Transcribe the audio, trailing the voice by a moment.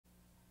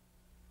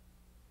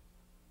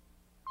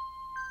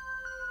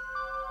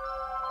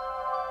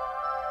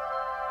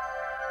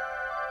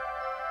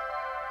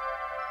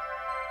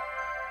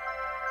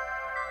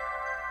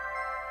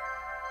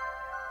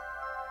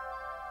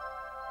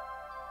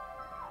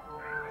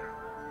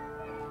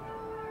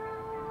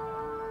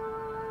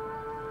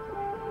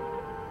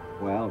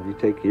Well, you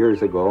take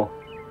years ago,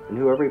 I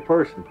knew every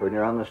person put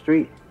there on the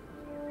street.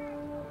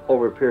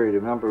 Over a period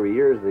of number of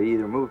years, they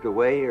either moved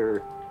away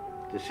or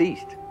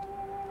deceased.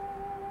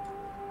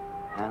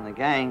 And the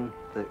gang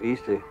that we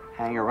used to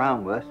hang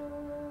around with,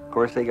 of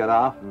course, they got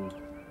off and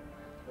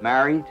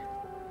married.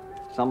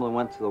 Some of them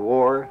went to the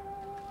war,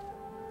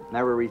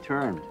 never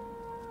returned.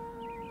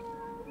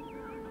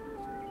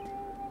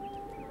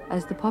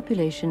 As the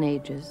population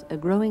ages, a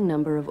growing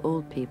number of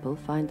old people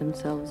find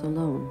themselves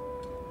alone.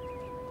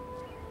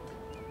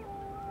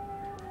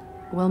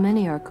 While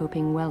many are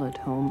coping well at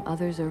home,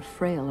 others are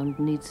frail and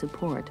need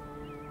support.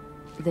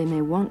 They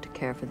may want to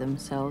care for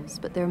themselves,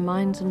 but their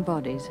minds and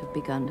bodies have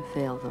begun to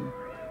fail them.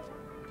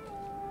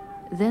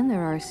 Then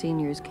there are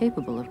seniors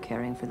capable of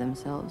caring for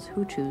themselves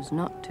who choose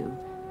not to,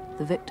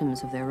 the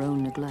victims of their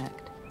own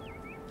neglect.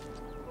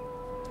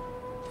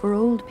 For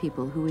old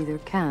people who either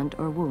can't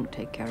or won't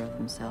take care of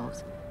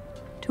themselves,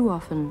 too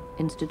often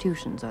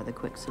institutions are the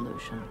quick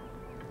solution.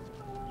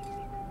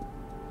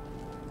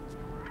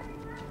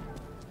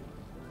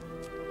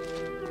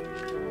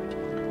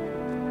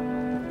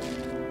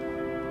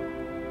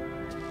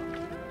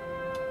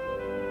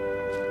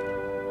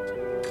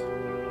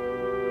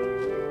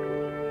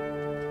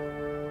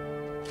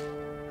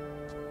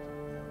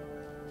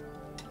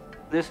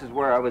 This is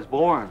where I was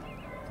born,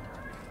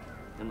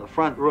 in the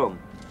front room,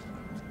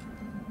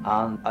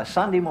 on a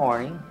Sunday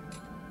morning,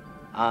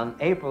 on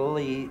April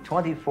the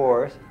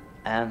 24th,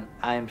 and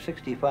I'm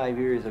 65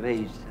 years of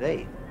age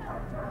today.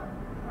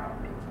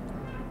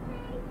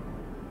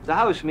 The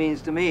house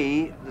means to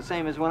me the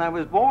same as when I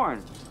was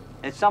born.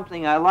 It's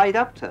something I light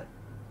up to.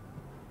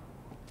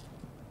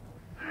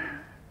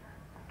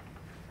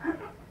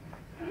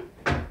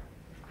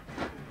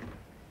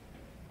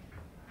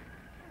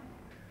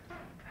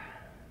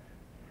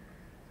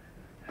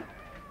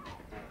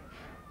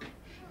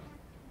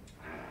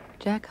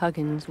 Jack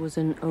Huggins was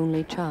an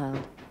only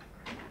child.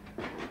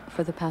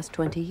 For the past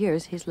 20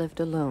 years, he's lived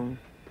alone.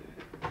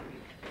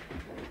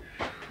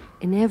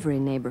 In every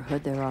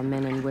neighborhood, there are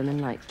men and women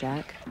like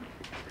Jack,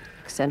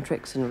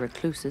 eccentrics and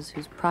recluses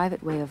whose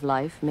private way of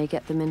life may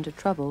get them into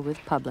trouble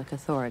with public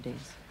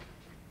authorities.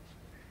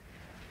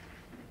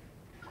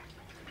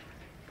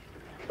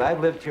 I've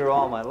lived here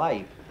all my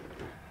life,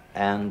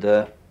 and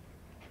I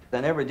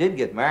never did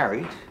get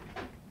married.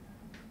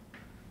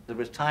 There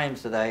was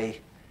times that I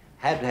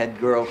had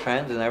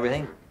girlfriends and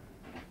everything,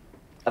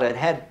 but I'd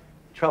had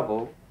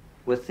trouble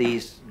with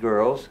these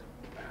girls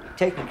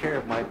taking care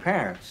of my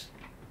parents,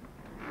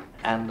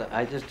 and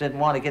I just didn't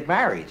want to get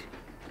married.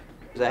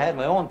 Because I had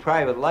my own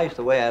private life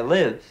the way I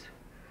lived.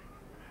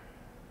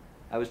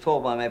 I was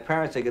told by my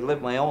parents I could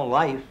live my own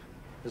life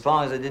as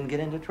long as I didn't get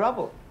into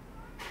trouble.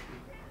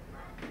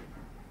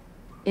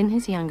 In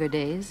his younger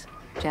days,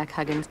 Jack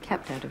Huggins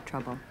kept out of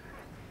trouble,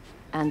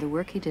 and the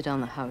work he did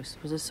on the house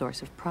was a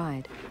source of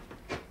pride.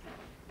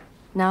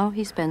 Now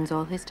he spends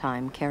all his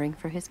time caring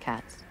for his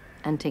cats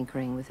and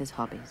tinkering with his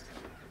hobbies.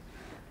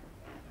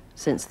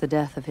 Since the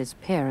death of his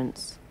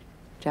parents,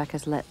 Jack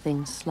has let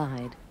things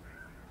slide.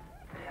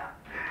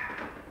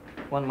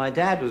 When my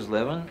dad was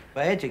living,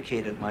 I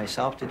educated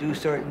myself to do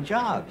certain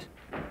jobs.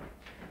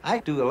 I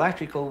do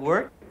electrical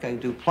work, I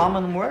do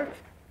plumbing work,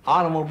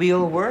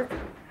 automobile work,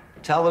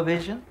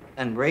 television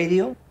and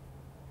radio,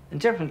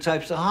 and different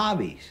types of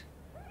hobbies.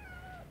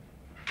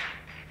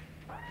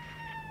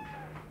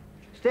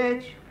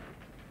 Stitch?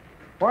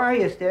 Where are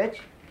you, Stitch?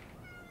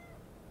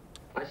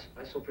 I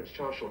saw Prince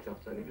Charles shortly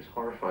after, and he was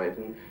horrified,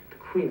 and the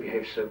Queen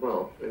behaved so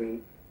well. I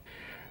mean,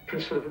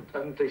 Prince Philip,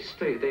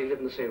 they live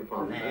in the same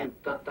apartment, and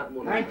that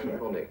morning was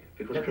ironic,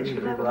 because Prince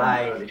Philip went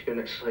early to go and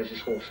exercise his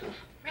horses.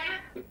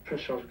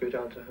 Prince Charles would go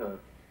down to her.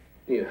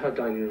 You know, her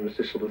dining room was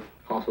this sort of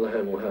part of the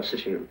home, or her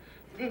sitting room.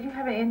 Did you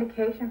have any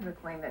indication from the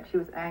Queen that she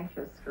was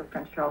anxious for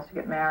Prince Charles to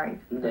get married?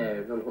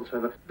 No, none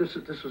whatsoever. This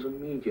was a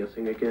media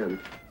thing again.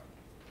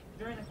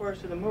 During the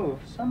course of the move,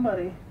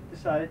 somebody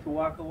decided to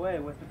walk away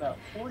with about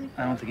 40.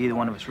 I don't think either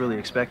one of us really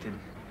expected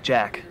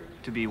Jack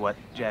to be what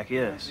Jack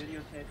is.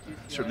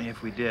 Certainly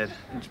if we did,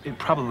 it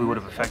probably would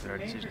have affected our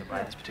decision to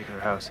buy this particular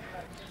house.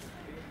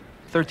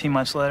 13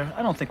 months later,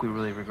 I don't think we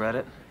really regret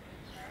it.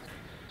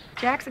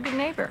 Jack's a good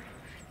neighbor.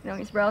 You know,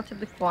 he's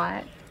relatively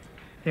quiet.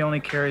 He only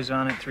carries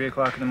on at 3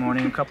 o'clock in the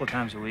morning a couple of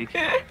times a week.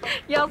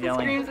 Yells and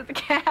screams at the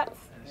cats.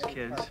 His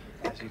kids,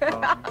 as he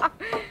calls them.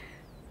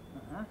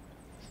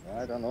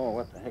 I don't know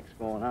what the heck's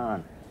going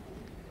on.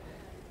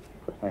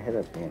 Put my head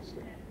up against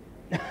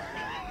it.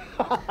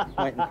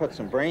 Might put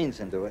some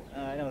brains into it.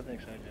 I don't think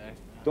so, Jack.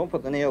 Don't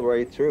put the nail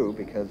right through,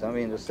 because I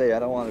mean to say I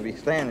don't want to be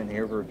standing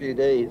here for a few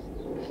days.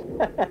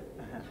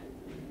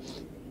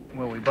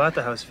 Well, we bought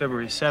the house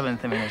February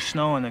 7th. I mean, there's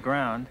snow on the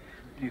ground.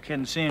 You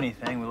couldn't see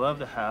anything. We love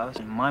the house.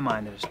 In my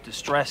mind, it was a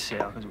distress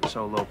sale because it was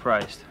so low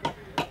priced.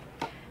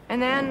 And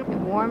then it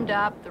warmed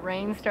up, the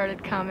rain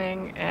started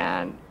coming,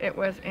 and it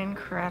was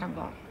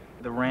incredible.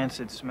 The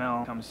rancid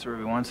smell comes through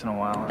every once in a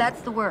while. That's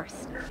the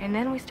worst. And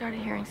then we started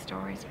hearing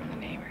stories from the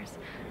neighbors.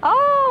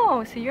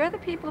 Oh, so you're the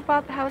people who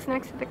bought the house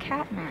next to the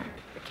cat man.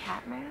 The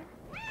cat man?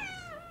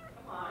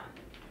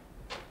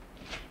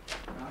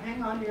 Come on.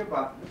 hang on to your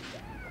buttons.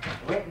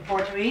 Waiting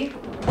for to eat?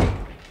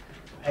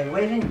 Are you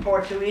waiting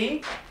for to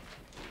eat?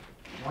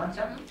 You want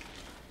something?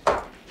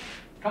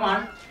 Come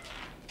on.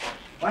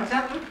 Want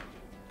something?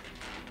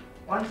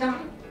 Want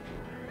something?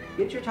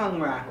 Get your tongue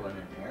rattling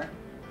in there.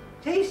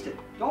 Taste it.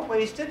 Don't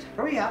waste it.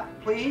 Hurry up,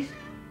 please.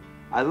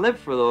 I live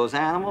for those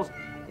animals.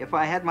 If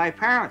I had my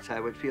parents, I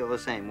would feel the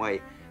same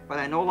way. But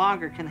I no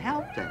longer can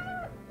help them.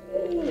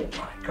 Oh,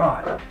 my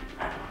God.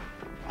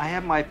 I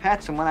have my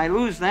pets, and when I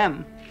lose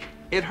them,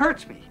 it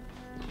hurts me.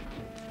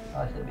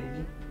 I said,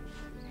 baby.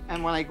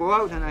 And when I go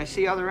out and I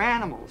see other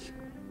animals,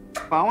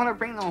 I want to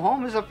bring them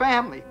home as a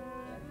family.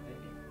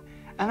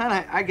 And then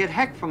I get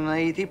heck from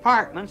the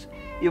departments.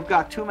 You've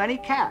got too many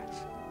cats.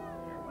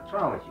 What's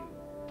wrong with you?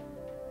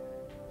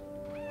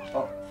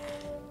 Oh.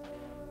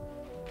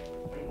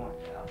 What do you want,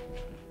 Cal?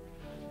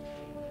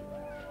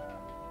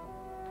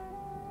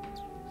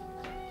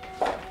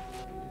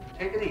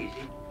 Take it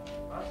easy.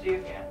 I'll see you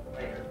again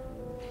later.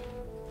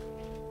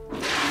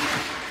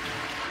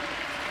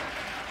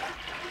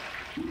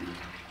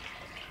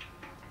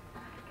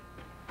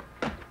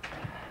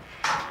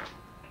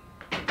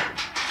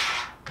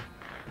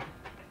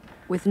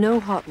 With no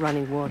hot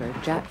running water,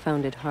 Jack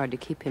found it hard to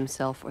keep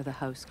himself or the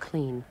house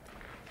clean.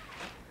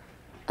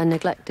 A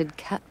neglected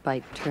cat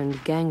bite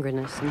turned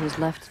gangrenous, and his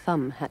left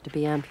thumb had to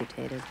be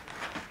amputated.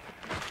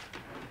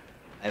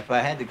 If I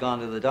had to gone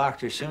to the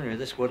doctor sooner,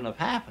 this wouldn't have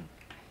happened.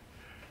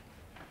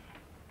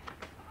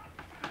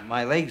 And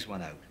my legs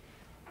went out.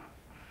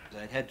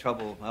 I'd had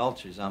trouble with my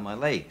ulcers on my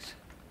legs.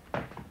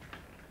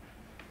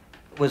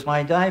 It was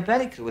my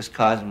diabetic that was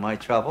causing my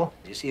trouble.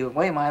 You see, the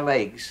way my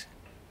legs,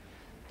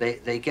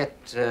 they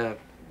get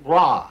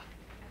raw.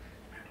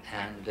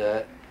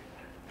 And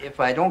if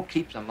I don't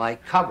keep them,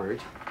 like,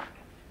 covered,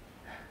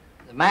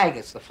 the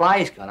maggots, the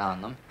flies got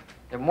on them.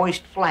 They're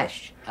moist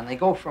flesh, and they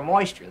go for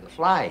moisture, the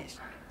flies.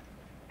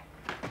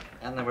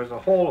 And there was a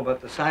hole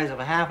about the size of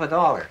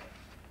 $50.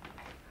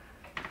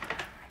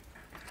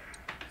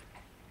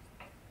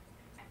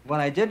 When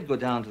I did go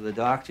down to the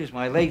doctor's,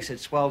 my legs had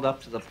swelled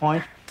up to the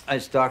point,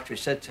 as the doctor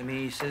said to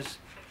me, he says,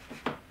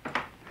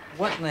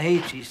 what in the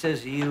H, he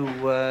says, are you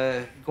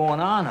going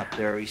on up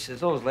there? He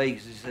says, those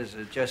legs, he says,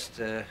 are just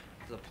the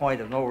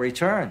point of no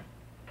return.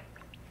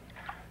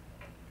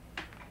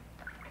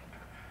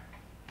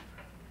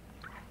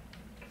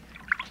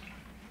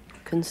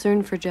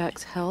 Concern for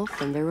Jack's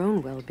health and their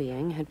own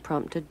well-being had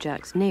prompted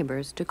Jack's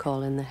neighbors to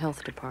call in the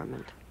health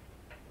department.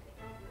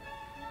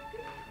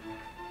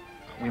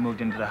 We moved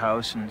into the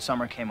house, and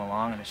summer came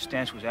along, and the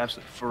stench was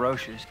absolutely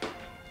ferocious.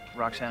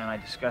 Roxanne and I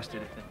discussed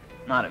it,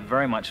 not at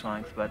very much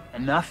length, but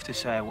enough to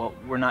say, well,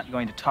 we're not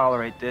going to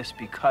tolerate this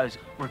because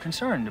we're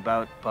concerned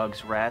about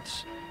bugs,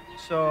 rats.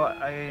 So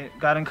I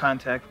got in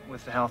contact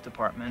with the health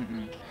department,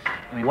 and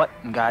I mean, what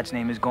in God's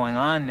name is going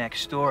on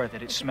next door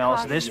that it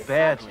smells this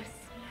badly?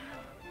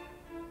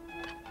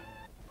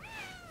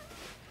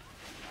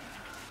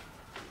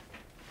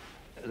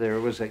 There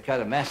was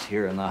kind of mess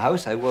here in the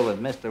house. I will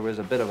admit there was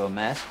a bit of a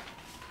mess.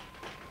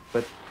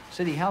 But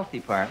City Health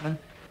Department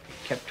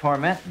kept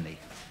tormenting me.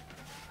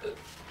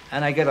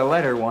 And I get a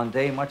letter one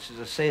day, much as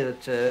to say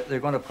that they're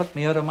going to put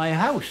me out of my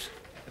house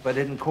if I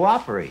didn't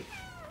cooperate.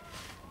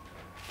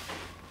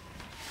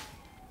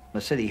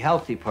 The City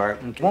Health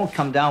Department won't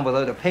come down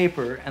without a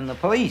paper and the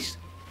police.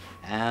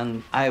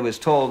 And I was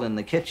told in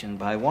the kitchen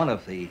by one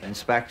of the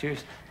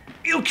inspectors,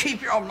 you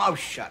keep your mouth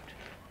shut.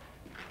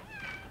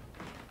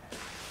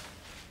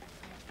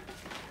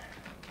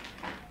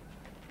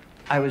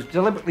 I was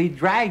deliberately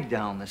dragged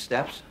down the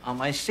steps on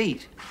my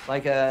seat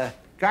like a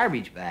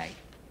garbage bag,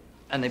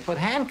 and they put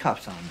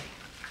handcuffs on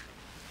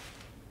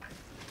me.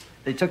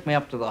 They took me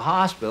up to the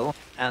hospital,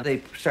 and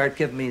they started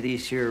giving me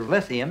these here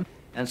lithium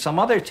and some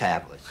other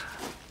tablets.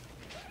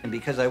 And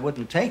because I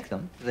wouldn't take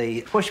them,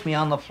 they pushed me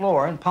on the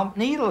floor and pumped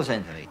needles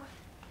into me.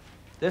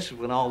 This is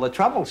when all the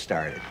trouble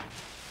started.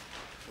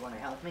 You want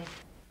to help me?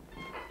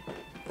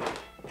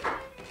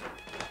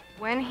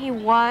 When he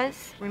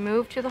was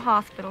removed to the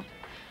hospital,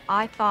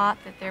 I thought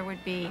that there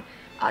would be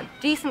a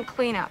decent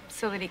cleanup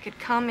so that he could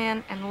come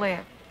in and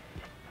live.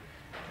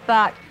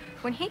 But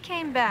when he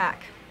came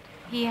back,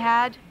 he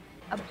had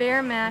a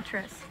bare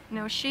mattress.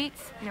 No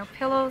sheets, no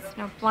pillows,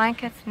 no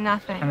blankets,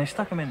 nothing. And they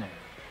stuck him in there.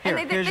 Here,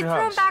 and they here's threw your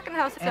him house. back in the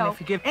house. And So if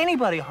you give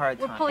anybody a hard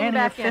we're time, pulling any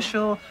back in.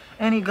 official,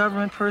 any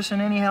government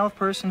person, any health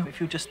person, if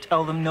you just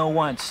tell them no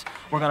once,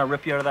 we're going to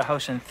rip you out of the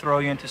house and throw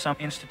you into some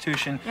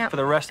institution for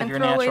the rest of your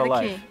natural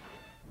life. Key.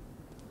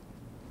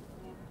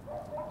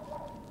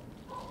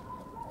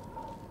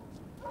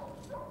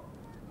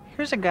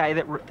 Here's a guy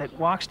that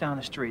walks down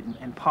the street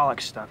and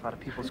pollocks stuff out of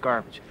people's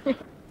garbage.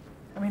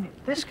 I mean,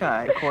 this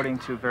guy, according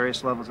to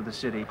various levels of the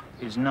city,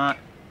 is not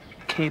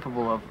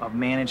capable of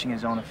managing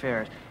his own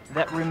affairs.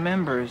 That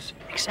remembers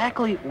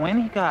exactly when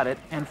he got it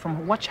and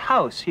from which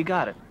house he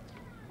got it.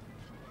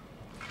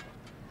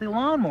 The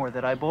lawnmower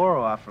that I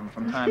borrow off him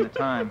from time to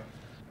time,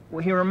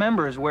 well, he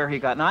remembers where he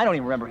got, and I don't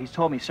even remember, he's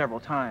told me several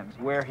times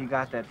where he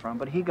got that from,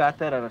 but he got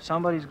that out of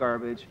somebody's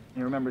garbage, and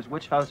he remembers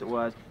which house it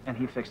was, and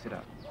he fixed it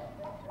up.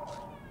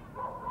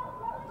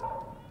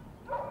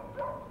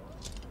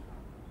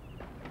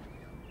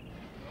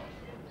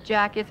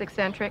 Jack is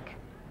eccentric.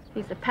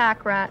 He's a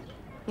pack rat.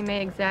 He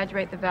may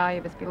exaggerate the value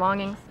of his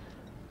belongings.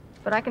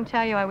 But I can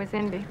tell you I was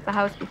in the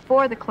house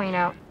before the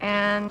clean-out,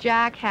 and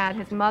Jack had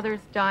his mother's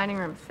dining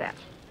room set.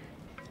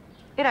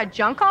 It had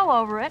junk all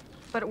over it,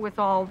 but it was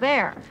all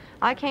there.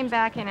 I came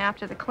back in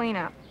after the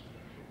clean-up,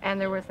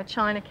 and there was a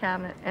china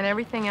cabinet, and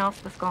everything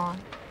else was gone.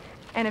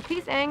 And if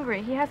he's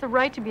angry, he has a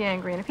right to be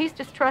angry. And if he's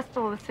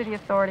distrustful of the city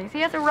authorities,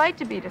 he has a right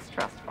to be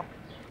distrustful.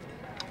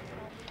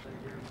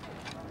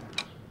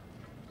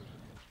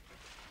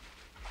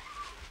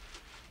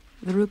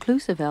 The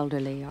reclusive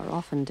elderly are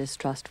often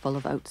distrustful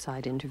of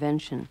outside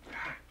intervention.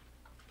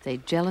 They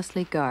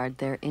jealously guard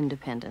their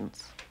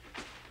independence.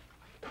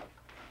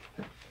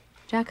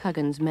 Jack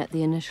Huggins met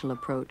the initial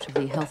approach of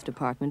the health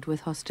department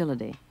with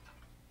hostility.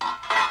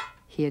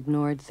 He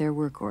ignored their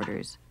work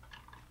orders.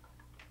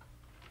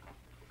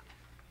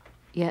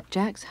 Yet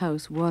Jack's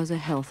house was a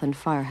health and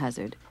fire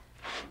hazard.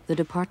 The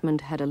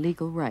department had a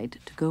legal right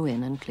to go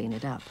in and clean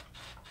it up.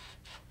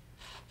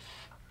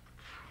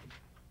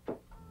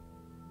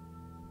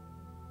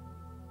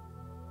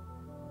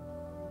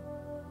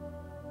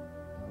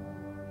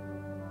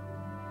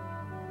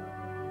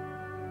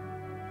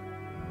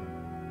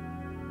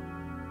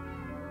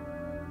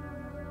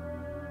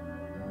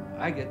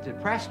 I get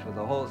depressed with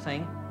the whole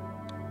thing.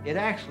 It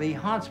actually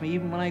haunts me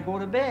even when I go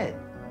to bed.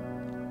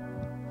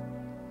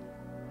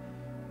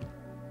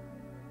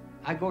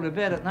 I go to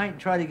bed at night and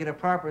try to get a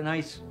proper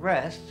night's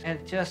rest, and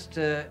it just,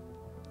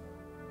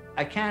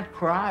 I can't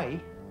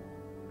cry.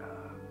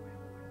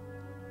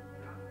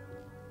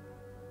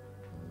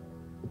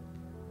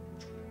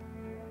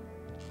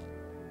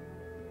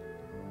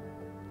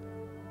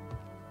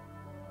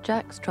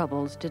 Jack's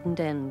troubles didn't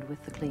end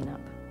with the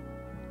cleanup.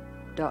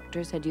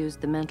 Doctors had used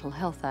the Mental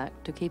Health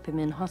Act to keep him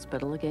in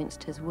hospital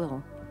against his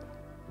will.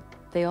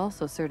 They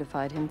also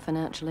certified him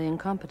financially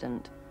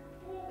incompetent.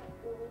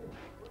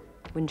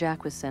 When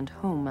Jack was sent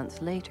home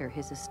months later,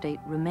 his estate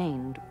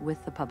remained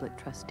with the public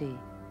trustee.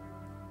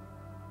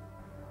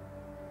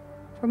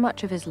 For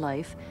much of his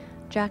life,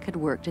 Jack had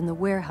worked in the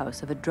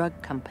warehouse of a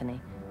drug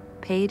company,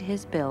 paid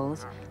his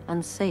bills,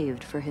 and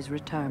saved for his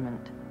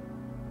retirement.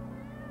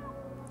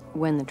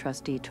 When the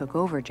trustee took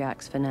over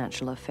Jack's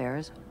financial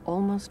affairs,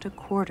 almost a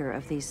quarter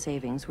of these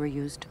savings were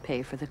used to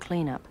pay for the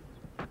cleanup.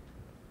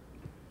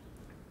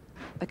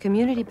 A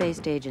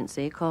community-based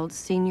agency called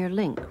Senior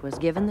Link was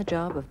given the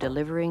job of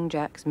delivering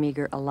Jack's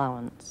meager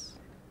allowance.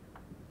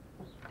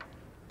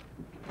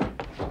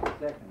 Second,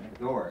 the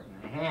door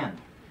in my hand.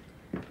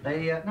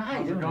 They, no,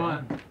 how's it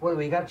going? What,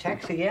 we got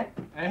checks again?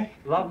 Eh?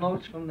 Love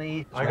notes from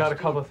the I got a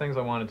couple of things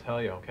I want to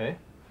tell you, okay?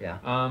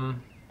 Yeah.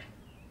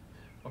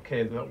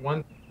 Okay, the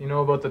one, you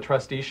know about the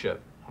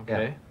trusteeship,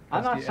 okay? Yeah.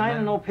 I'm not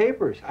signing no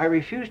papers. I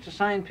refuse to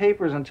sign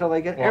papers until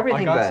I get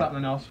everything back. I got back.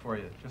 something else for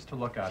you, just to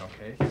look at,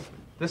 okay?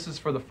 This is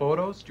for the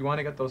photos. Do you want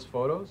to get those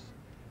photos?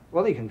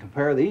 Well, you can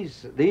compare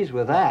these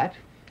with that.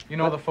 You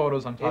know the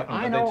photos I'm talking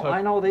about.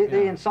 I know.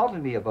 They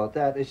insulted me about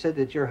that. They said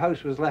that your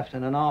house was left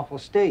in an awful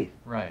state.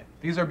 Right.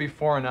 These are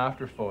before and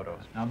after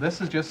photos. Now,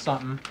 this is just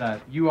something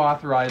that you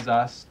authorize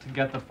us to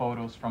get the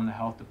photos from the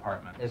health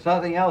department. There's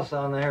nothing else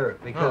on there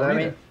because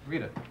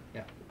read it.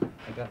 Yeah.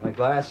 I got my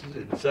glasses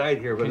inside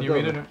here, but can you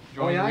read it? Do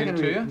you want me to read it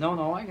to you?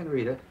 No, I can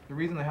read it. The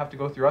reason they have to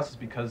go through us is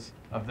because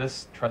of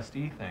this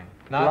trustee thing.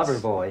 Lover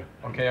boy.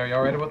 Okay, are you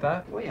all right about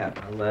that? Oh yeah.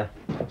 I'll,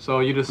 so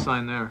you just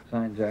sign there.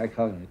 Sign Jack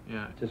Huggins.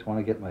 Yeah. Just want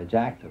to get my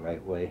Jack the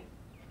right way.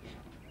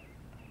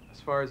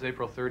 As far as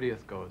April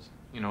 30th goes,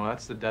 you know,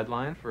 that's the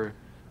deadline for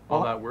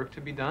all that work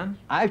to be done.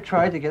 I've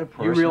tried to get a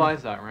person. You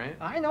realize that, right?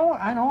 I know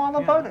all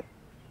about it.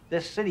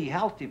 This city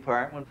health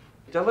department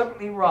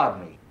deliberately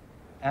robbed me.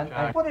 And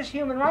what is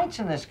human rights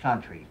in this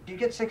country? You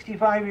get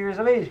 65 years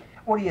of age.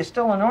 What, are you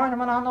still an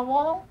ornament on the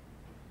wall?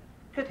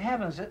 Good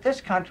heavens, this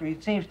country,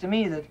 it seems to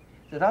me that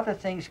other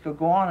things could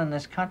go on in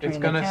this country. It's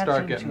going to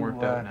start getting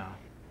worked out now.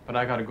 But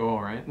I got to go,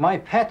 all right? My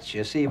pets,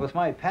 you see, with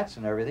my pets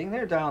and everything,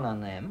 they're down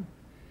on them.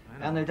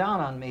 And they're down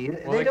on me.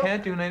 Well, they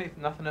can't do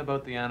nothing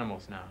about the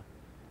animals now.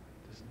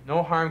 There's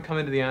no harm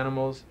coming to the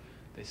animals.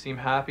 They seem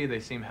happy,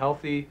 they seem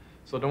healthy,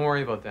 so don't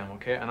worry about them,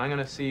 okay? And I'm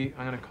going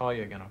to call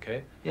you again,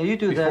 okay? Yeah, you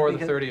do that. Before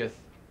the 30th.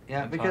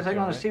 Yeah, because I'm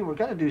going to see, we're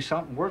going to do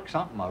something, work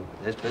something out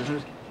with this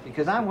business,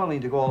 because I'm willing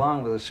to go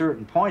along with a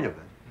certain point of it.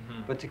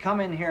 Mm-hmm. But to come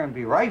in here and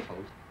be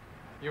rifled,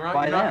 you're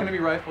not going to be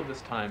rifled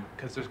this time,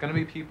 because there's going to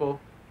be people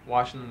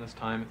watching them this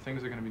time, and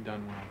things are going to be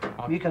done well.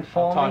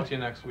 I'll talk to you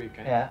next week,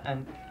 eh? Yeah,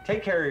 and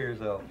take care of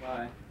yourself.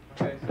 Bye.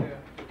 Okay, see ya.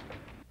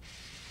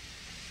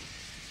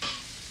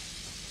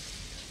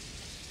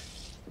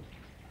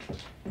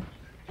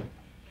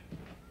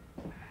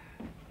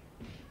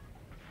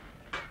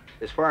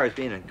 As far as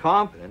being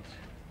incompetent,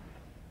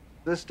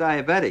 this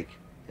diabetic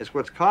is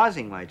what's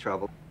causing my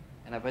trouble.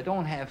 And if I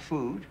don't have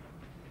food,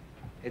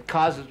 it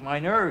causes my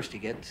nerves to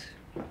get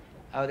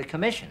out of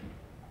commission.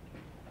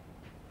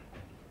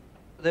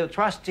 The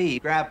trustee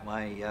grabbed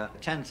my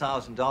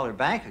 $10,000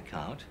 bank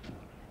account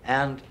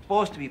and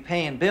supposed to be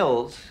paying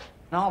bills,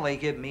 and all they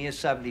give me is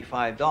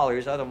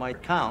 $75 out of my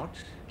account.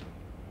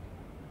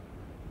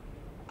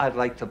 I'd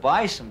like to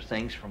buy some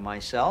things for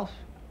myself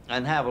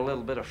and have a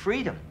little bit of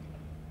freedom.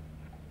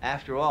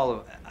 After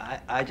all,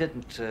 I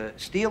didn't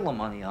steal the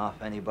money off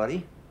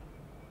anybody.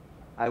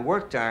 I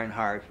worked darn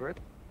hard for it.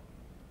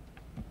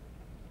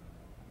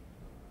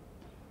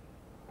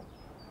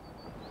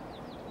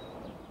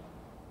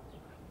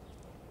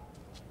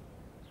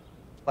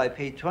 I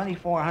paid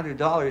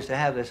 $2,400 to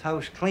have this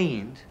house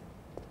cleaned,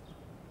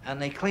 and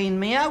they cleaned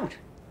me out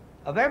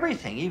of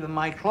everything, even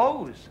my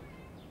clothes.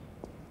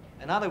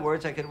 In other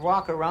words, I could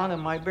walk around in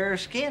my bare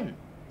skin,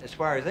 as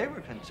far as they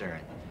were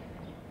concerned.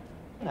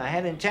 And I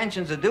had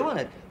intentions of doing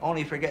it,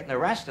 only for getting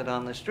arrested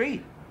on the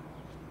street.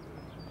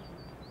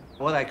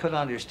 What I couldn't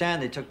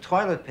understand, they took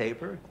toilet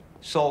paper,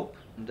 soap,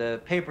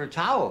 and paper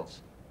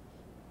towels.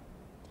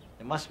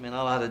 There must have been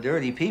a lot of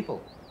dirty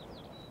people.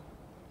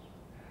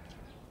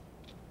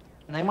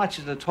 And they much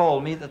as have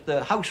told me that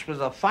the house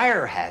was a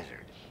fire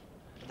hazard.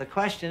 The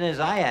question is,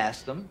 I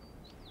asked them,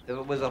 if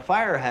it was a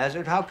fire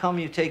hazard, how come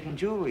you've taken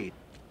jewelry?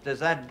 Does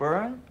that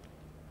burn?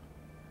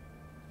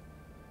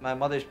 My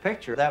mother's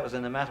picture, that was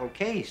in a metal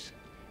case.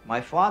 My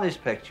father's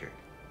picture.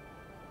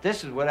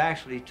 This is what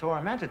actually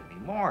tormented me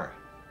more.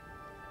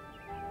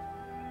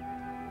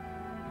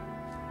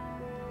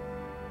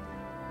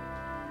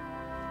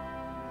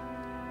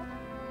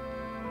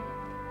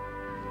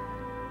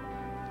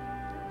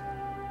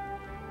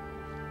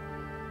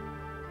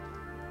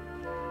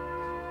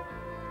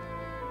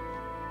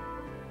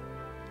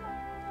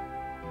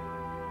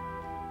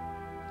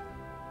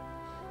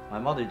 My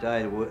mother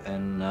died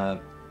in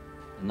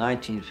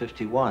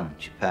 1951.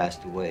 She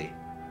passed away.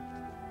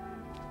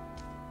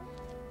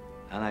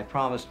 And I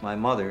promised my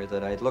mother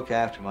that I'd look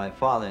after my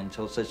father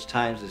until such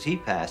times as he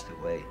passed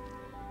away.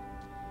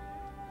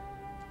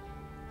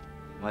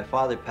 My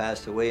father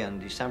passed away on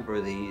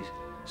December the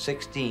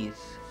 16th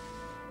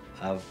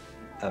of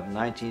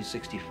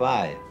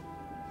 1965.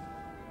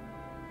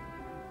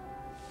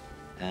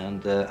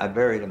 And I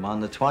buried him on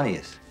the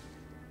 20th.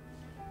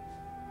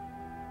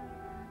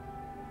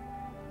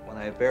 When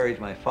I buried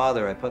my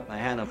father, I put my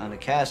hand on the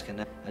casket.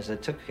 And as I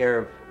took care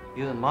of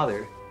you and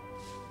Mother,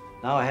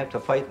 now I have to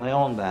fight my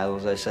own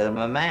battles. I said, I'm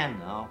a man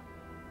now.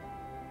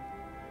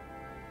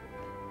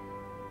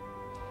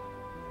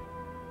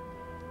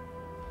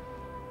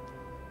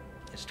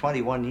 It's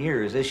 21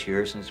 years this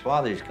year since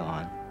Father's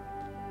gone.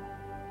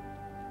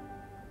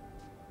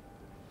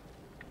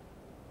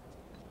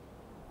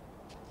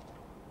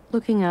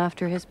 Looking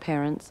after his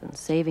parents and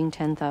saving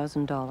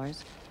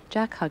 $10,000,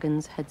 Jack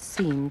Huggins had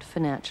seemed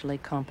financially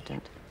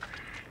competent.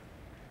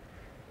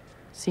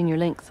 Senior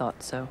Link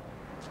thought so.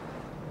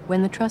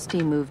 When the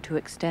trustee moved to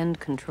extend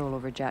control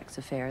over Jack's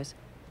affairs,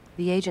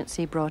 the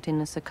agency brought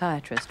in a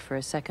psychiatrist for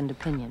a second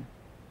opinion.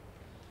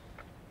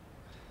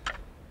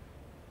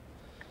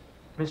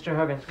 Mr.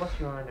 Huggins, what's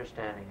your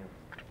understanding of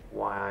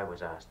why I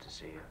was asked to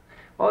see you?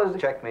 Well, it was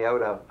to check me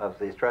out of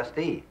the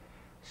trustee.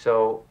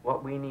 So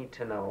what we need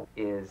to know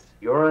is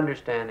your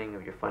understanding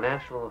of your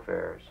financial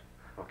affairs,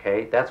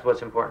 okay? That's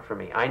what's important for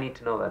me. I need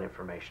to know that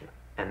information,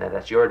 and that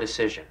that's your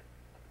decision,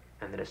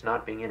 and that it's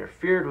not being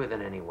interfered with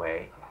in any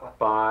way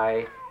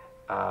by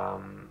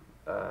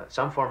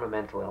some form of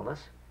mental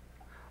illness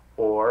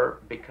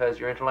or because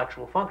your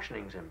intellectual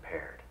functioning is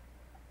impaired.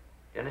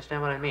 You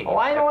understand what I mean? Oh,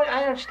 I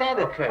understand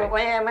it. Okay. But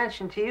I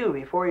mentioned to you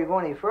before you go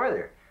any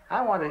further,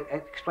 I want to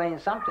explain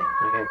something.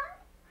 Okay.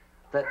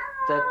 That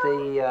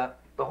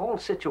the whole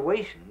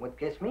situation, what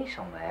gets me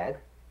so mad,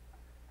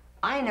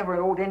 I never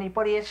owed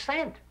anybody a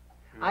cent.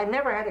 I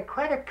never had a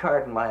credit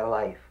card in my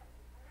life.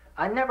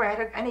 I never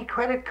had any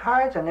credit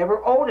cards. I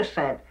never owed a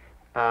cent.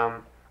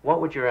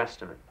 What would your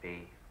estimate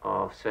be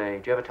of, say,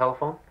 do you have a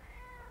telephone?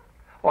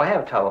 Oh, I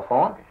have a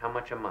telephone. Okay. How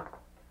much a month?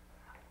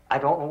 I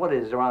don't know what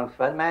it is around,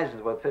 I imagine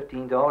it's about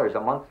 $15 a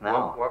month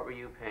now. What were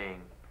you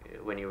paying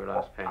when you were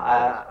last paying?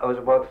 It was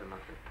about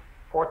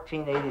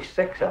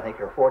 $14.86, I think,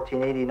 or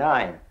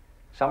 $14.89,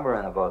 somewhere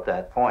in about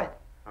that point.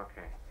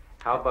 Okay.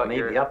 How about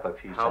maybe up a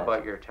few cents. How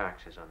about your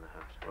taxes on the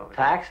house? What would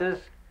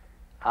taxes?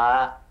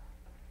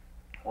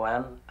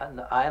 When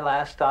I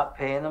last stopped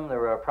paying them, there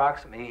were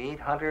approximately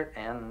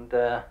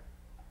 $840.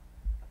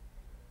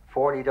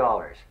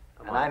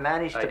 And I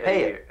managed to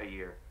pay it. A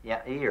year?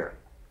 Yeah, a year.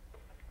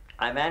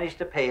 I managed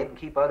to pay it and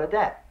keep out of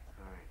debt.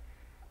 All right.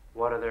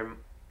 What other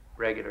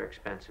regular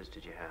expenses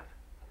did you have?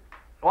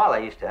 Well,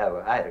 I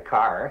had a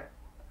car,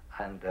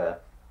 and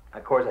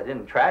of course I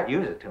didn't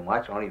use it too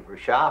much, only for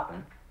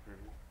shopping.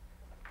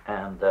 Mm-hmm.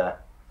 And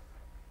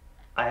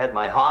I had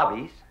my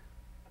hobbies.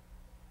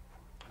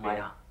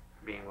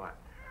 Being what?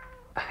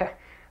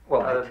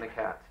 Well, other than the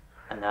cats.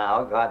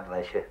 No, God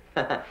bless you.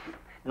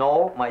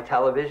 No, my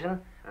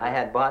television. I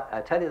had bought,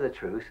 I tell you the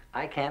truth,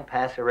 I can't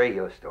pass a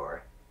radio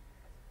store.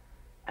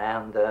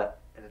 And to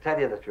tell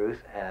you the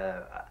truth,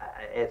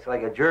 it's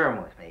like a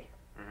germ with me.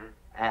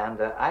 Mm-hmm. And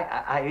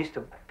I used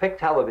to pick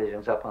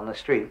televisions up on the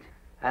street,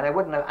 and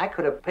I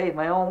could have paid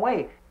my own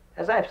way.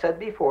 As I've said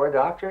before,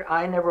 Doctor,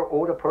 I never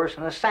owed a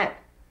person a cent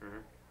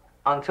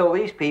until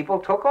these people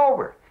took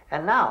over.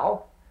 And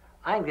now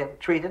I'm getting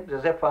treated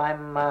as if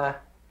I'm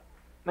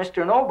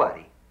Mr.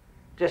 Nobody.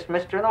 just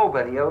Mr.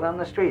 Nobody out on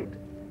the street.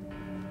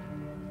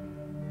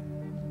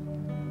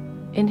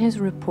 In his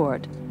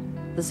report,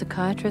 the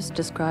psychiatrist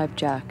described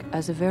Jack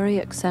as a very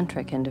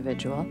eccentric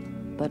individual,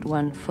 but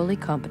one fully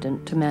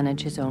competent to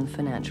manage his own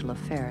financial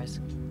affairs.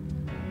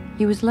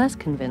 He was less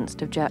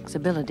convinced of Jack's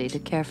ability to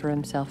care for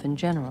himself in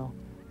general.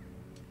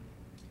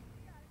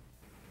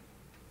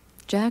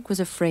 Jack was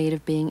afraid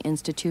of being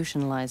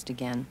institutionalized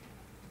again.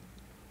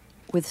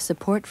 With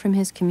support from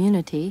his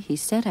community, he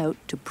set out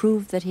to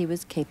prove that he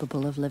was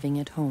capable of living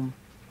at home.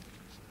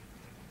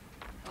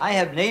 I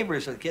have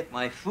neighbors that get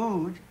my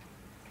food,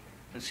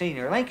 and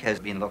Senior Link has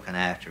been looking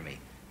after me.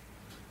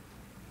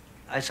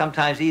 I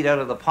sometimes eat out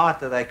of the pot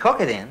that I cook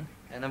it in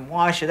and then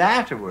wash it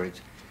afterwards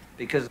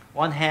because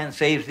one hand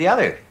saves the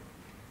other.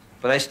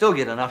 But I still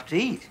get enough to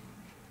eat.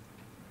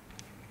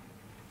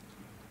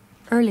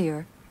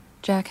 Earlier,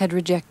 Jack had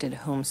rejected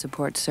home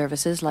support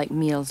services like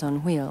Meals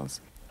on Wheels.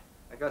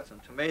 I got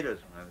some tomatoes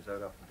when I was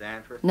out up in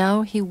Danforth.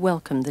 Now he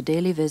welcomed the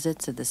daily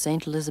visits of the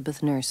St.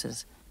 Elizabeth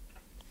nurses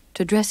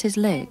to dress his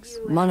legs,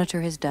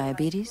 monitor his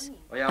diabetes,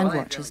 and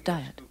watch his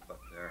diet.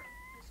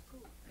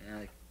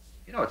 Yeah,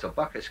 you know, it's a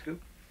bucket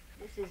scoop.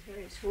 This is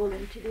very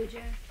swollen today,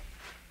 Jack.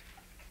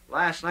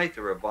 Last night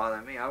they were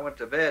bothering me. I went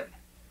to bed,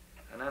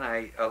 and then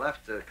I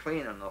left the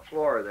clean on the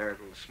floor there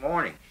this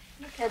morning.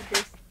 Look at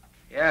this.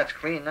 Yeah, it's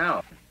clean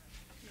now.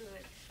 Good.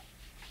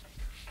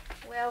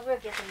 Well, we're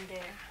getting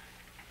there.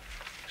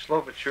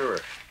 Slow but sure.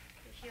 If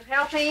you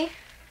help me,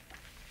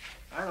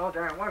 I know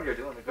darn well you're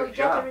doing a we'll good get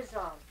job. the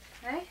result,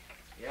 eh?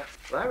 Yeah.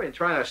 Well, I've been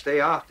trying to stay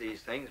off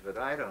these things, but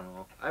I don't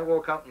know. I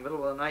woke up in the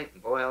middle of the night,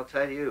 and boy, I'll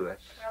tell you,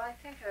 it's... Well, I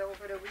think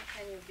over the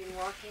weekend you've been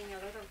walking a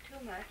little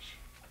too much.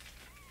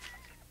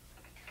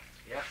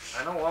 Yeah,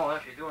 I know well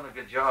enough you're doing a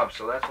good job,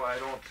 so that's why I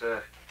don't,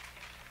 the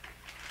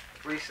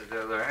police,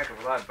 they're a heck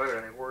of a lot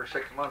better than they were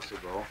 6 months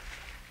ago.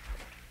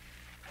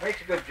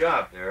 Makes a good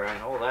job there, I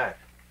know that.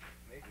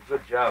 Makes a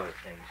good job of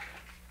things.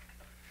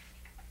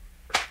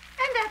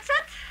 And that's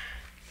it.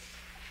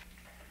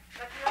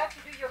 But you have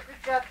to do your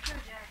good job too,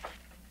 Jack.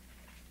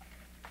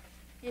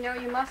 You know,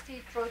 you must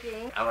eat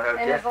protein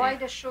and avoid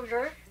the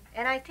sugar.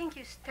 And I think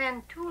you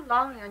stand too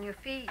long on your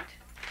feet.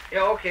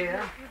 Yeah, okay,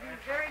 then. You be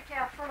very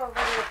careful over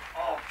there.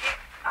 Okay.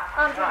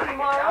 Until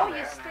tomorrow,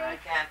 you stay, I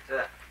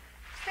can't,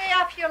 stay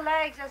off your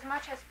legs as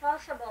much as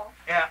possible.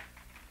 Yeah.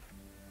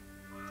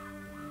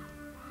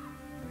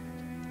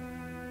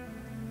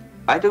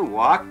 I do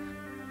walk.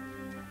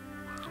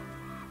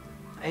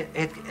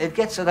 It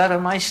gets it out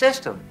of my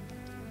system.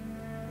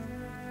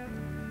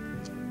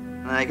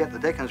 And I get the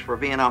dickens for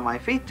being on my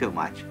feet too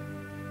much.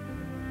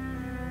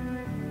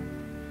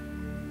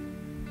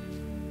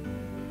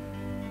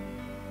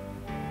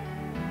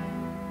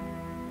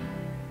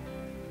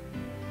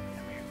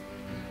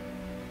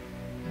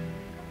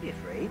 Don't be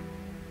afraid.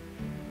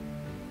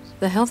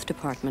 The health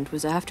department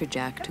was after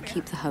Jack to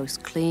keep the house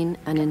clean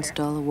and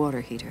install a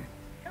water heater.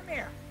 Come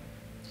here.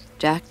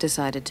 Jack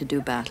decided to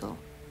do battle.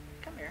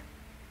 Come here.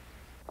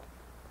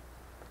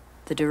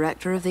 The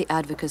director of the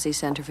Advocacy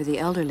Center for the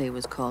Elderly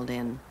was called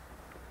in.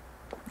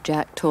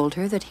 Jack told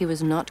her that he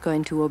was not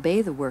going to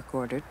obey the work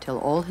order till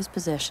all his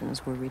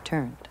possessions were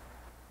returned.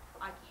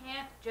 I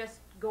can't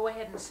just go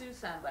ahead and sue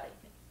somebody.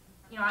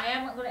 You know, I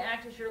am going to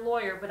act as your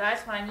lawyer, but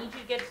that's why I need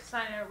you to get to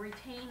sign a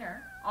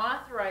retainer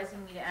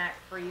authorizing me to act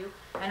for you,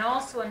 and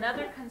also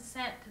another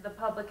consent to the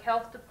Public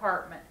Health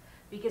Department,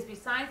 because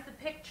besides the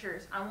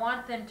pictures, I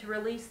want them to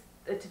release,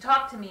 to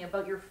talk to me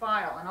about your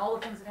file and all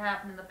the things that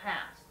happened in the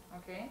past,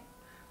 okay?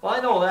 Well, I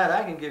know that.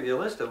 I can give you a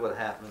list of what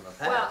happened in the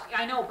past. Well,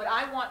 I know, but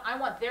I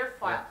want their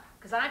file,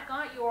 because I've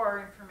got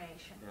your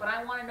information, but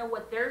I want to know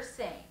what they're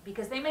saying,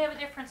 because they may have a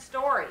different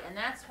story, and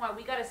that's why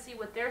we got to see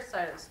what their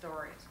side of the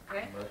story is,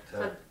 okay? But,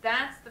 so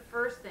that's the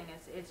first thing.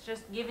 It's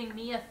just giving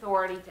me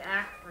authority to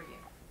act for you.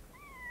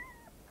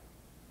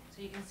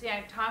 So you can see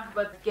I talked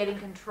about getting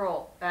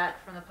control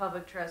back from the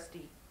public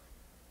trustee.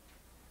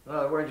 In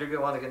other words,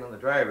 you want to get in the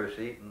driver's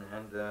seat and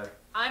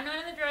I'm not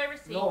in the driver's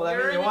seat. no, I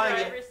you're mean, in the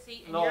driver's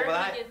seat, and you're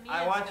going to give me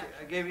I want instructions.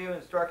 to give you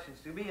instructions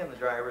to be in the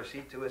driver's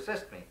seat to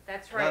assist me.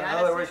 That's right, In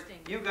I'm other words, assisting.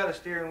 you've got a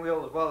steering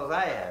wheel as well as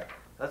I have.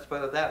 Let's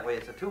put it that way.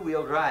 It's a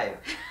two-wheel drive.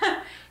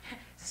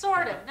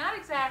 Sort of, not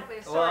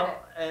exactly, sort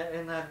Well, of.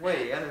 in that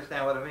way, you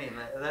understand what I mean?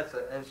 That's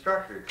an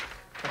instructor.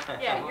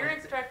 Yeah, you're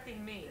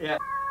instructing me. Yeah.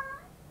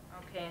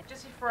 Okay,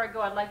 just before I go,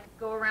 I'd like to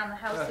go around the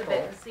house a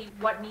bit and see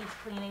what needs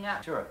cleaning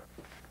up. Sure.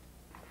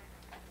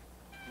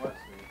 What's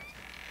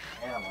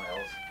the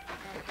animals?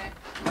 Okay.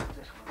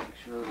 Just want to make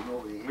sure there's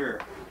nobody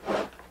here.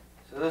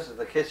 So this is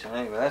the kitchen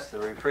anyway. That's the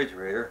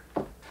refrigerator.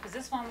 Does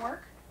this one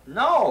work?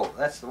 No,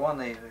 that's the one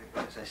they,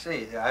 as I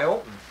say, I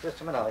opened. Just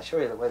a minute, I'll show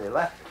you the way they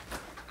left it.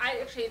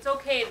 Actually, it's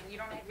okay. You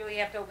don't really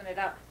have to open it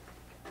up.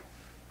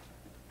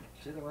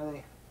 See the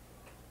way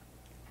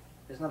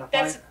they... Isn't that a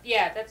That's, fine...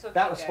 yeah, that's okay.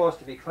 That was Jack. supposed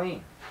to be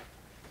clean.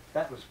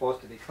 That was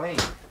supposed to be clean.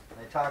 And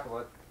they talk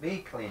about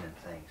me cleaning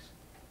things.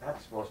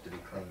 That's supposed to be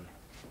clean.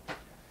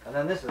 And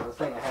then this is the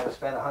thing I had to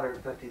spend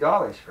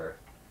 $150 for.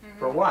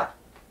 For what?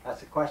 That's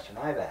the question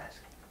I've asked.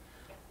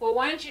 Well,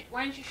 why don't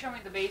you show me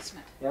the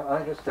basement? Yeah,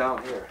 I'm just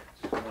down here.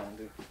 Just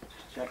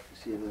check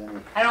to see if there's any.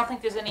 I don't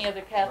think there's any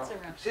other cats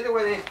around. See the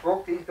way they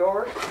broke these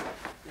doors?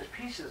 There's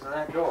pieces of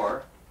that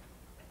door.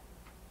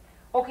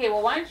 Okay,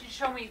 well, why don't you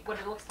show me what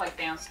it looks like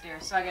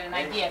downstairs so I get an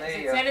idea?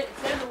 Because it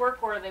said in the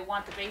work order they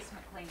want the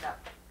basement cleaned up.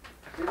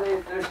 See,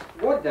 there's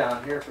wood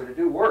down here for to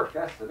do work.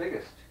 That's the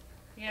biggest.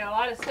 You know, a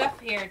lot of stuff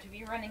here to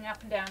be running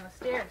up and down the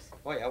stairs.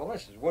 Oh, yeah, well,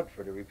 this is wood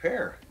for the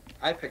repair.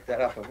 I picked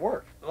that up at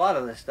work. A lot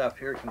of this stuff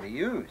here can be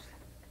used.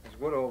 There's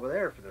wood over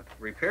there for the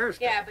repairs.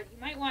 Yeah, but you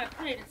might want to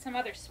put it in some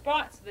other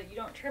spot so that you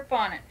don't trip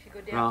on it if you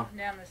go down and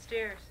down the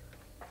stairs.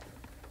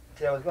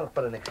 See, I was going to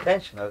put an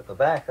extension out the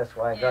back. That's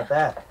why I got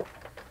that.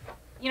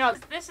 You know,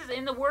 this is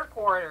in the work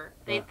order.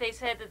 They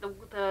said that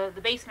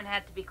the basement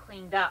had to be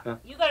cleaned up.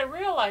 You got to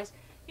realize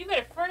you've got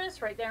a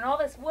furnace right there and all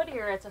this wood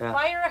here. It's a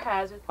fire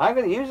hazard. I'm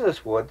going to use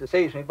this wood to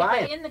save me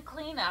buying. But in the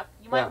cleanup,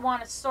 you might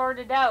want to sort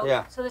it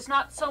out so there's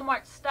not so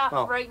much stuff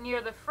right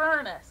near the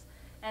furnace.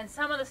 And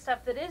some of the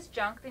stuff that is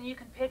junk, then you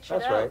can pitch it out.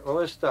 That's right. Well,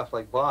 there's stuff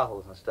like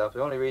bottles and stuff.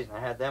 The only reason I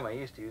had them, I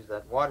used to use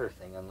that water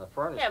thing on the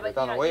furnace. Yeah, but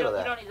you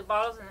don't need the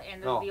bottles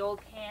and the old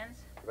cans.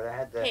 But I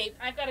had that. Okay,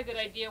 I've got a good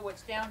idea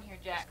what's down here,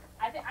 Jack.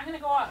 I'm going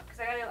to go up because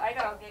I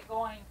gotta get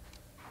going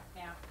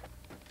now.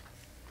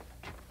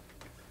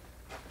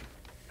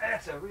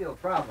 That's a real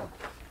problem.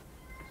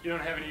 You don't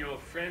have any old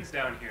friends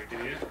down here, do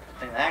you?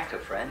 An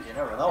active friend, you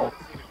never know.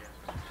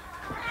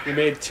 We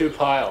made 2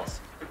 piles.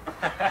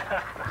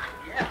 Yeah.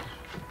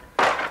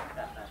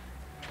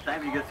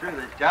 Time you get through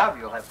this job,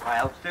 you'll have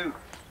piles too.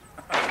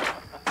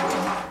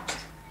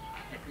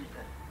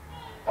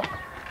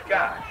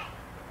 Gosh.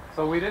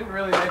 So we didn't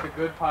really make a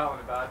good pile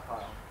and a bad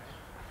pile.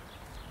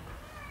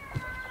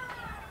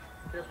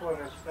 Careful on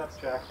those steps,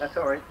 Jack. That's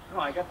all right.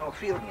 No, I got no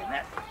feeling in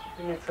that.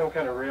 You need some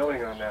kind of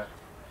railing on that.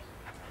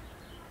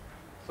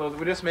 So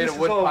we just made a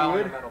wood pile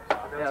and a metal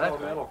pile. That's all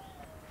metal.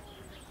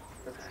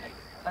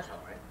 That's all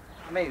right.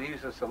 I may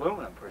use this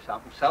aluminum for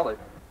something, sell it.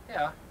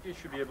 Yeah, you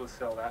should be able to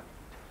sell that.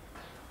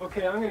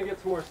 Okay, I'm going to get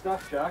some more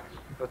stuff, Jack.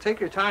 Well, take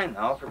your time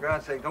now. For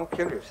God's sake, don't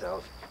kill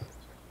yourselves.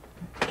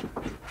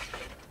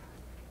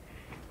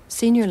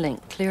 Senior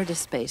Link cleared a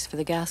space for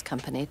the gas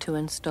company to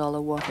install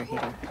a water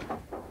heater.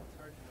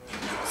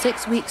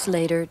 6 weeks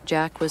later,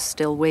 Jack was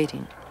still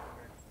waiting.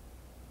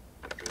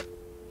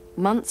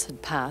 Months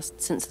had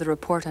passed since the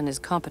report on his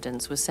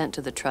competence was sent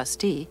to the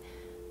trustee,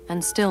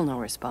 and still no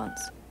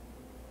response.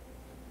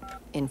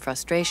 In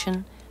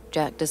frustration,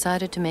 Jack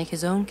decided to make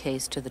his own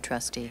case to the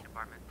trustee.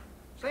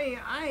 Say,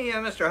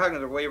 Mr.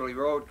 Huggins of Waverly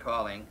Road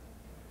calling.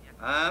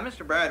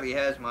 Mr. Bradley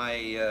has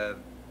my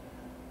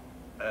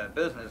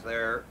business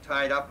there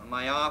tied up in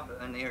my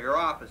office, in your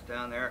office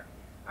down there.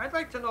 I'd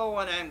like to know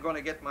when I'm going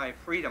to get my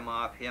freedom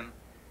off him.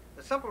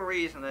 The simple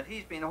reason that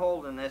he's been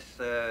holding this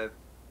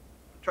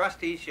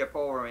trusteeship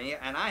over me,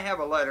 and I have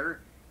a letter,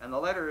 and the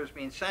letter has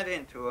been sent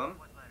in to him.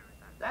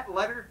 That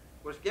letter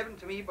was given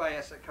to me by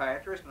a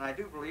psychiatrist, and I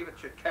do believe it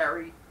should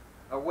carry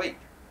a weight.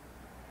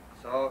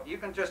 So you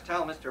can just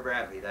tell Mr.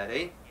 Bradley that,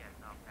 eh?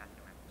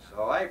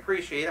 So I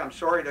appreciate it. I'm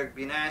sorry to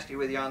be nasty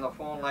with you on the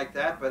phone like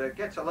that, but it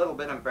gets a little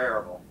bit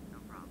unbearable. No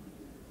problem.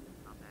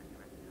 I'll pass you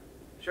right down.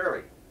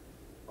 Surely.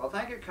 Well,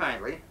 thank you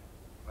kindly.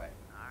 Bye.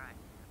 All right.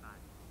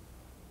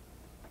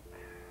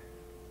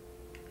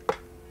 Bye.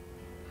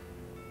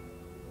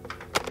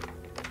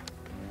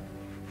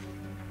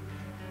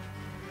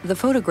 The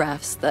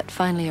photographs that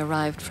finally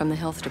arrived from the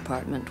health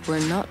department were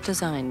not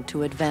designed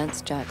to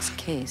advance Jack's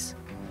case.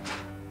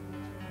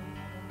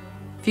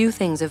 Few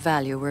things of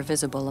value were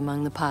visible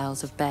among the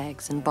piles of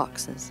bags and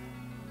boxes.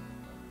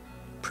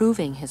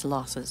 Proving his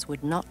losses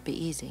would not be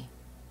easy.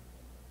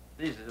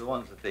 These are the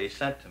ones that they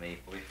sent to me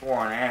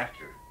before and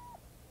after.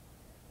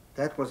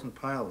 That wasn't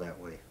piled that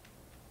way.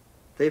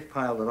 They've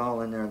piled it all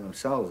in there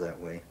themselves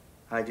that way.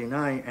 I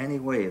deny any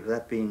way of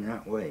that being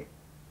that way.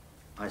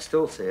 I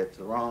still say it's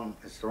the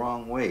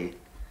wrong way.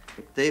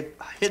 They've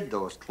hid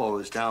those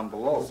clothes down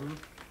below.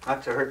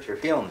 Not to hurt your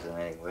feelings in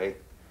any way.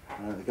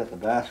 They've got the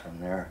bathroom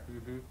there.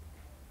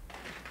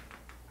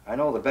 I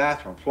know the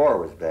bathroom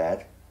floor was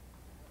bad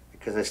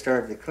because I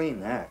started to clean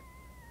that.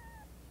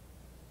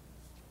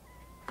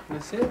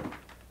 That's it?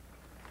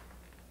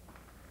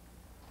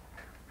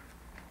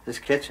 This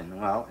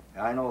kitchen, well,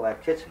 I know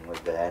that kitchen was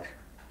bad.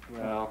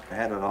 Well, I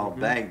had it all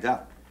bagged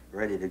up,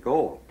 ready to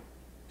go.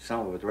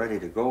 Some of it ready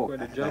to go.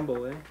 Quite a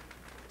jumble, eh?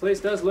 Place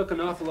does look an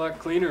awful lot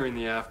cleaner in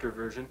the after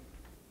version.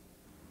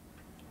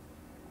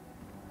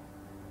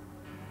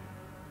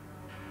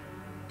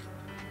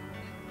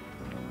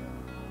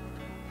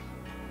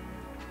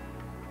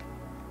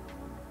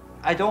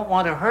 I don't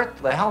want to hurt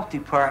the health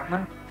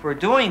department for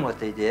doing what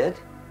they did.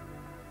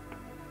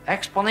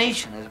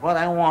 Explanation is what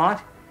I want,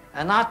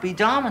 and not be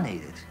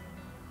dominated.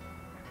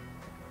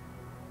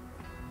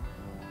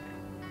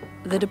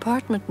 The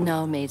department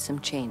now made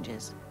some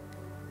changes.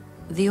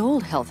 The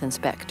old health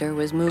inspector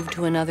was moved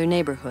to another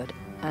neighborhood,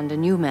 and a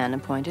new man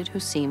appointed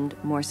who seemed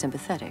more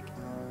sympathetic.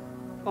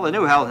 Well, the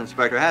new health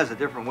inspector has a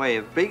different way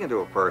of speaking to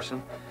a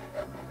person.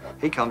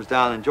 He comes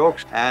down and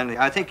jokes, and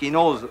I think he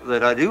knows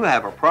that I do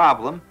have a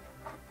problem.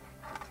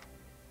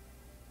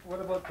 What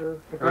about the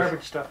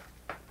garbage stuff?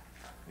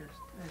 You're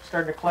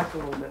starting to collect a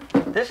little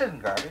bit. This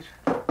isn't garbage.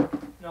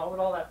 No, with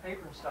all that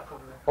paper and stuff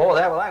over there. Oh,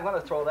 that, well, I'm going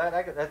to throw that.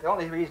 That's the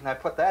only reason I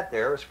put that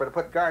there is for to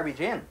put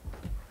garbage in.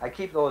 I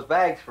keep those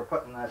bags for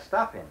putting that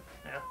stuff in.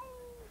 Yeah.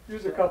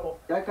 Here's a couple.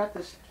 I got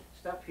this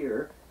stuff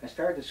here. I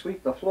started to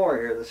sweep the floor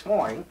here this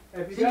morning.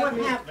 Have you See got what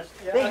any, happens?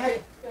 yeah,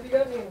 have you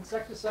got any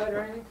insecticide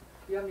or anything?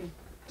 Do you have any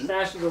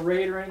stashes of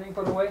Raid or anything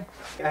put away?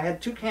 I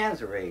had 2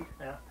 cans of Raid.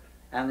 Yeah.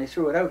 And they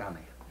threw it out on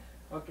me.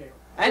 Okay.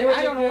 I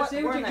don't know what,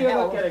 where in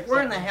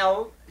the it.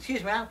 hell,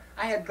 excuse me,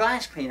 I had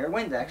glass cleaner,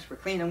 Windex for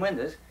cleaning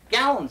windows,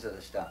 gallons of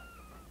the stuff.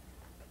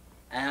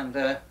 And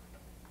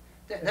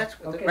that's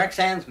what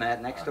Roxanne's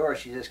mad next door.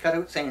 She says, cut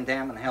out saying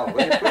damn and hell,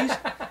 will you please?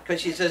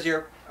 Because she says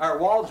our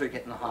walls are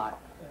getting hot.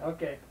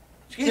 Okay.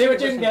 Excuse See me,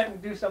 what you can get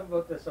and do something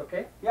about this,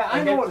 okay? Yeah, I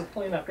and know get what this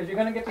clean up, because you're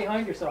going to get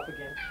behind yourself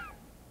again.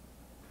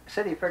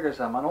 City figures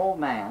I'm an old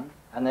man,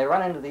 and they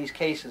run into these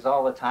cases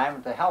all the time,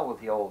 and to hell with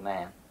the old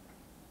man.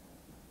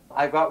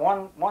 I've got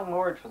one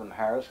word for them,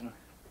 Harrison.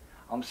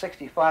 I'm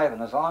 65,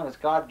 and as long as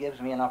God gives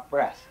me enough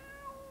breath,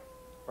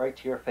 right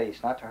to your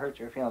face, not to hurt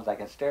your feelings, I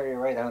can stare you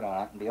right out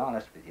on it and be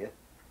honest with you,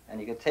 and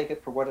you can take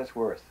it for what it's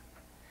worth.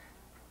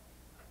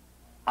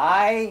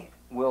 I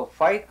will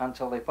fight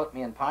until they put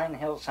me in Pine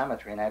Hill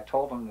Cemetery, and I've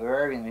told them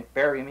to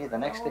bury me the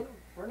next day.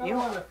 We're not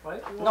going to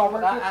fight. No,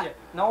 but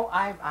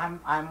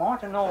I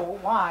want to know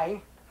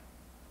why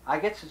I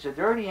get such a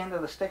dirty end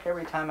of the stick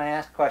every time I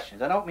ask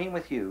questions. I don't mean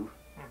with you.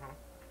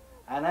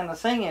 And then the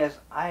thing is,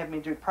 I have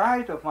been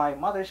deprived of my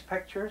mother's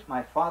pictures,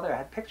 my father. I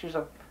had pictures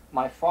of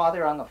my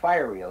father on the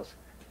fire reels,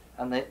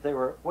 and they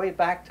were way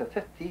back to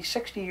 50,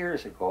 60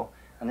 years ago,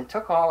 and they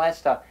took all that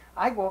stuff.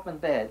 I go up in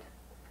bed,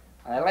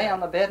 and I lay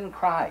on the bed and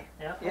cry.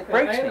 Yeah, it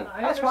breaks me.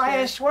 That's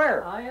why I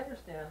swear. I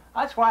understand.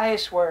 That's why I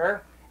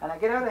swear, and I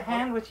get out of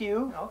hand with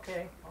you.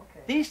 Okay.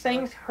 These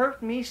things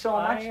hurt me so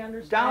much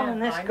down in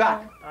this I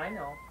gut. know, I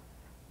know.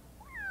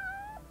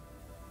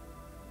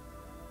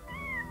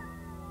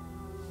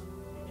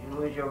 Did you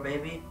lose your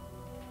baby?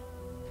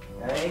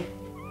 Hey?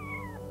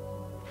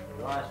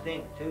 We lost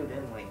ink too,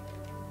 didn't we?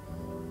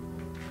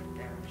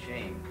 Damn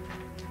shame.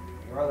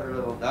 Your other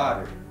little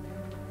daughter.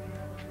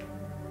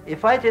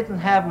 If I didn't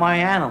have my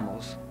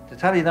animals, to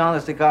tell you the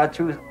honest to God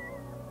truth,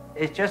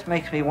 it just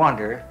makes me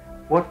wonder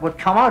what would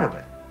come out of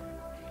it.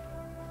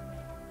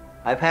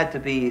 I've had to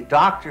be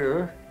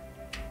doctor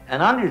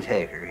and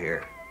undertaker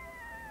here.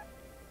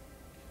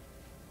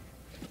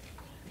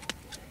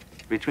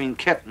 Between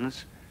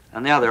kittens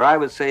and the other, I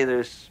would say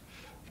there's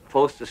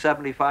close to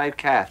 75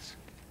 cats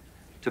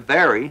to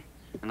bury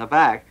in the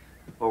back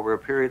over a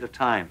period of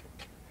time.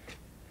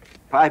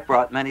 I've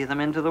brought many of them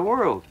into the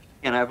world,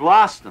 and I've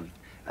lost them,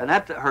 and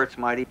that hurts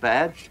mighty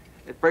bad.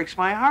 It breaks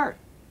my heart.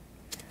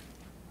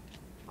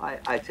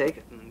 I take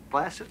it and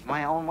blast it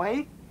my own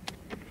way,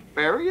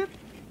 bury it.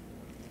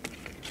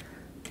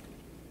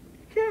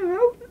 Can't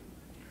help it.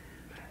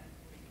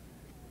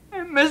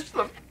 I miss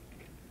them,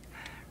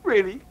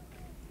 really.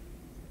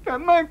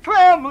 Got my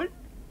family,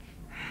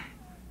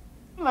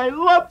 and I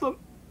love them.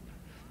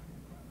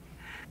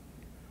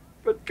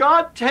 But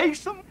God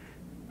takes them,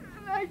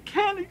 and I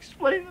can't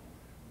explain it.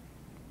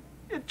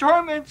 It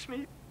torments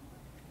me.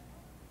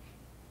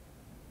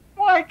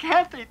 Why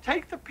can't they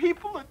take the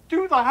people that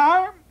do the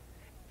harm?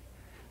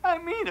 I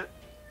mean it.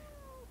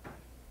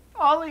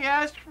 All he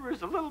asks for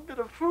is a little bit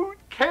of food,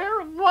 care,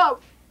 and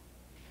love.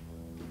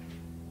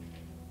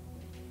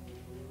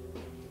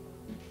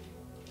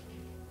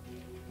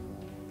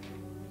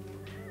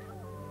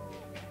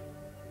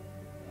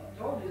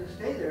 I told you to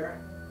stay there.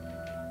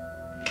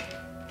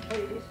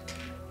 Please.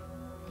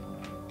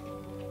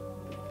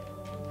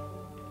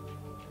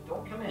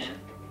 Don't come in.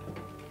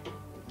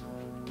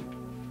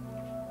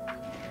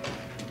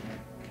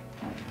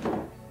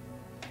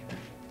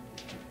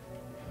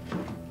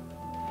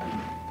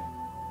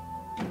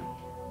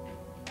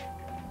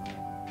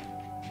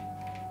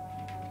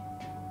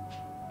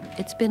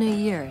 It's been a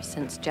year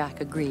since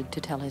Jack agreed to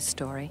tell his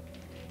story.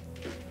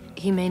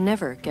 He may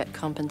never get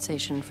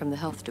compensation from the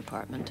health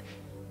department,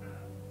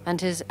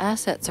 and his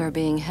assets are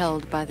being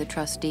held by the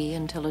trustee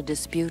until a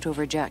dispute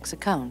over Jack's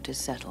account is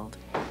settled.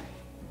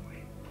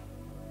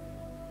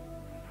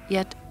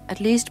 Yet, at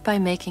least by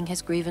making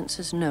his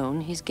grievances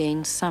known, he's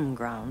gained some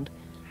ground.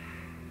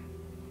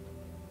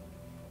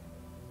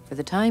 For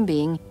the time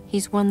being,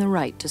 he's won the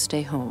right to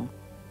stay home.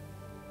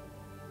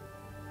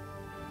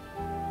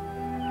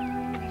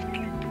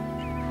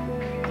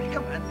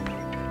 Come on,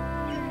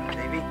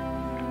 baby.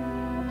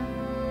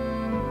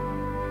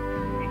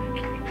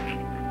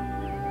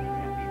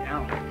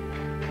 Down.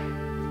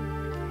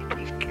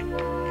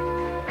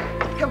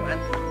 Come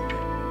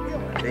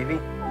on, baby.